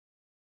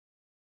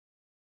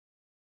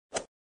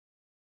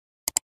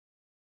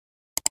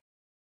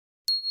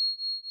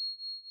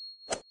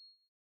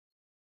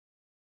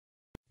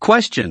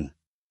Question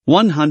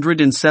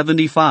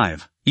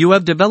 175. You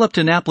have developed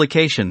an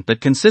application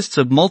that consists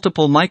of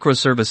multiple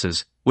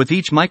microservices, with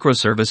each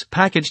microservice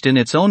packaged in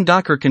its own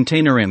Docker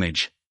container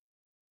image.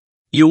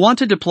 You want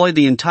to deploy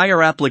the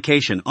entire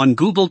application on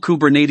Google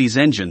Kubernetes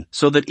Engine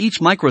so that each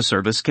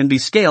microservice can be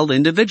scaled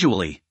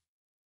individually.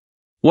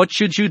 What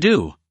should you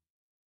do?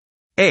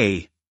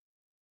 A.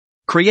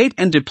 Create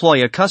and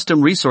deploy a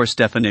custom resource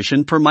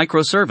definition per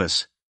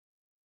microservice.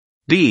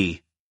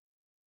 B.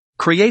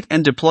 Create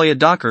and deploy a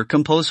Docker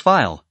Compose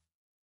file.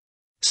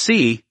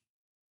 C.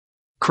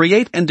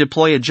 Create and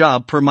deploy a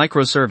job per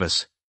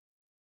microservice.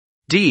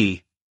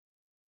 D.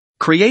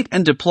 Create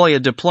and deploy a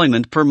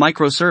deployment per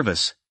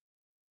microservice.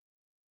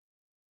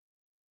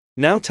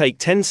 Now take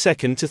 10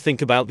 seconds to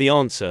think about the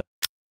answer.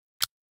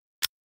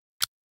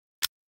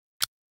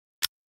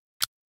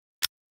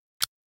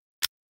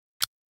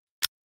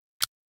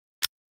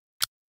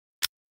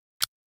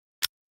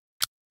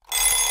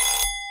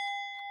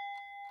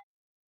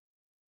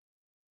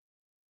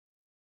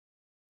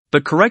 The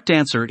correct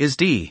answer is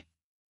D.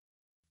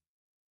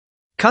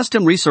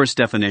 Custom resource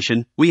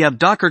definition. We have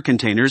Docker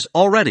containers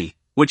already,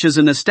 which is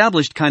an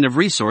established kind of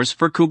resource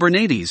for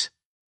Kubernetes.